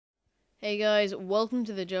Hey guys, welcome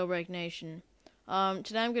to the Jailbreak Nation.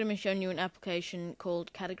 Today I'm going to be showing you an application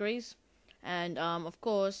called Categories, and of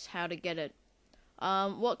course, how to get it.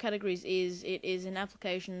 What Categories is, it is an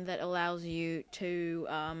application that allows you to,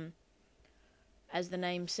 as the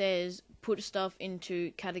name says, put stuff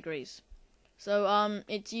into categories. So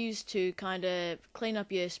it's used to kind of clean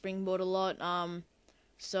up your Springboard a lot,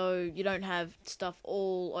 so you don't have stuff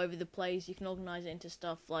all over the place. You can organize it into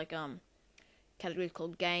stuff like, categories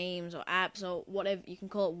called games or apps or whatever. You can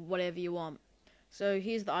call it whatever you want. So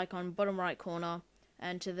here's the icon, bottom right corner,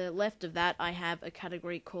 and to the left of that I have a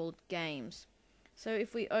category called games. So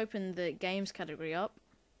if we open the games category up,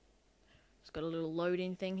 it's got a little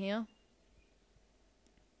loading thing here.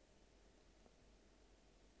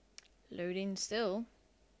 Loading still.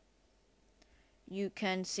 You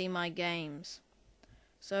can see my games.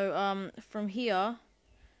 So from here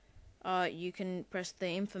you can press the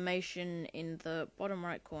information in the bottom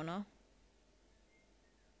right corner.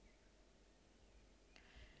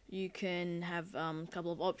 You can have a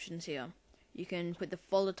couple of options here. You can put the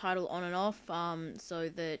folder title on and off, so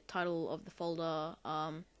the title of the folder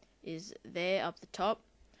is there up the top.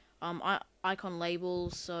 Icon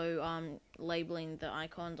labels, so labeling the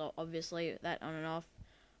icons, obviously that on and off.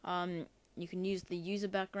 You can use the user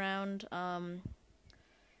background.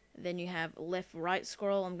 Then you have left right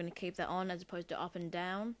scroll. I'm going to keep that on as opposed to up and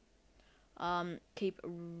down. Keep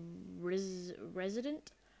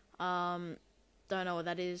resident. Don't know what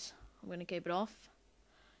that is. I'm going to keep it off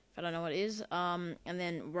if I don't know what it is. And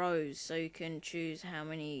then rows, so you can choose how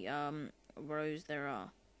many rows there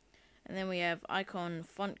are. And then we have icon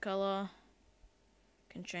font color.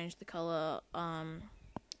 Can change the color a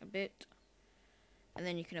bit. And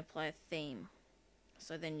then you can apply a theme.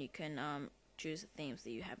 So then you can choose the themes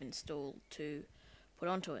that you have installed to put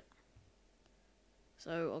onto it.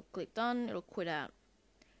 So I'll click done, it'll quit out.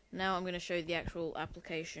 Now I'm going to show you the actual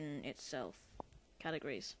application itself.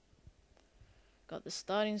 Categories. Got the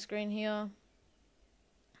starting screen here,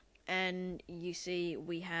 and you see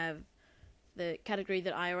we have the category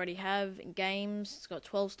that I already have, games. It's got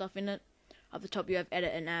 12 stuff in it. Up the top you have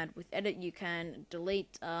edit and add. With edit you can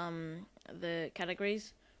delete the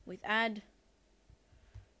categories. With add,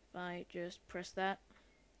 if I just press that,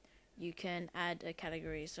 you can add a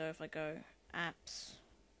category. So if I go apps,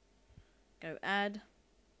 go add,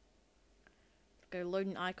 go load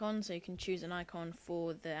an icon, so you can choose an icon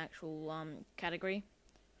for the actual category.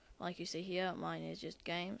 Like you see here, mine is just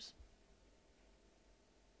games.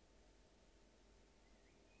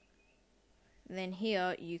 And then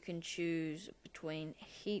here you can choose between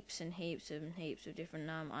heaps and heaps of different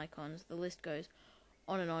icons. The list goes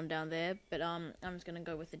on and on down there, but I'm just going to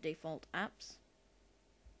go with the default apps.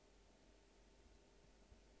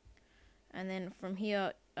 And then from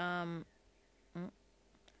here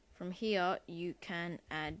you can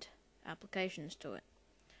add applications to it.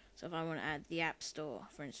 So if I want to add the App Store,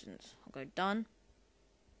 for instance, I'll go done,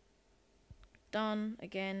 done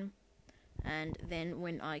again, and then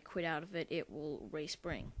when I quit out of it, it will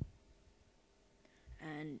respring,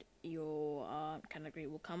 and your category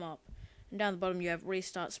will come up. And down the bottom you have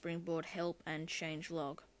restart Springboard, help, and change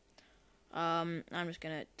log. I'm just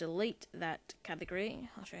going to delete that category.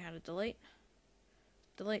 I'll show you how to delete.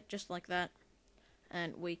 Delete just like that,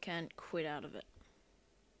 and we can quit out of it.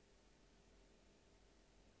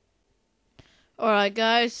 Alright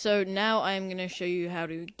guys, so now I'm going to show you how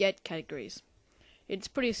to get categories. It's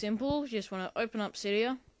pretty simple. You just want to open up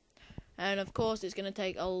Cydia, and of course it's going to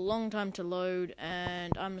take a long time to load,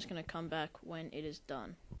 and I'm just going to come back when it is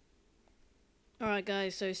done. Alright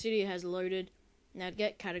guys, so Cydia has loaded. Now to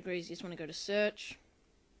get categories, you just want to go to search.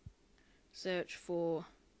 Search for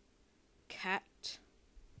cat.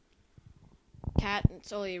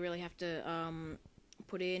 That's all you really have to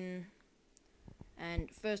put in. And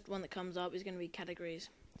first one that comes up is going to be categories.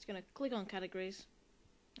 It's going to click on categories,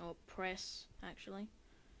 or press actually,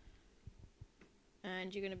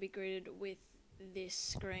 and you're going to be greeted with this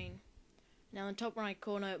screen. Now in the top right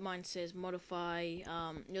corner, mine says modify.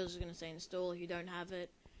 Yours is going to say install if you don't have it.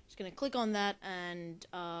 Just going to click on that, and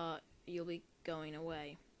you'll be going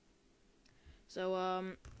away. So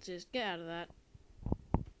just get out of that.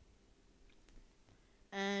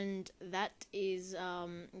 And that is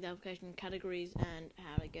the application categories and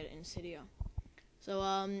how to get it in Cydia. So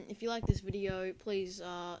if you like this video, please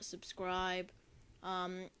subscribe.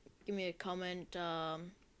 Give me a comment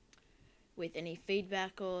with any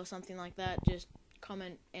feedback or something like that. Just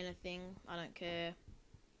comment anything, I don't care.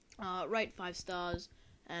 Rate 5 stars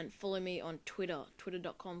and follow me on Twitter,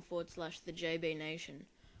 twitter.com/TheJailbreakNation.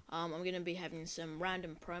 I'm going to be having some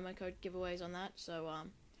random promo code giveaways on that, so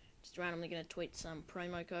just randomly going to tweet some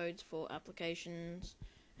promo codes for applications,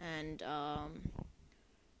 and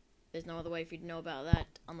there's no other way for you to know about that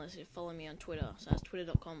unless you follow me on Twitter. So that's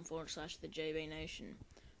twitter.com/TheJailbreakNation.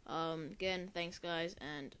 Again, thanks guys,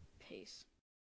 and peace.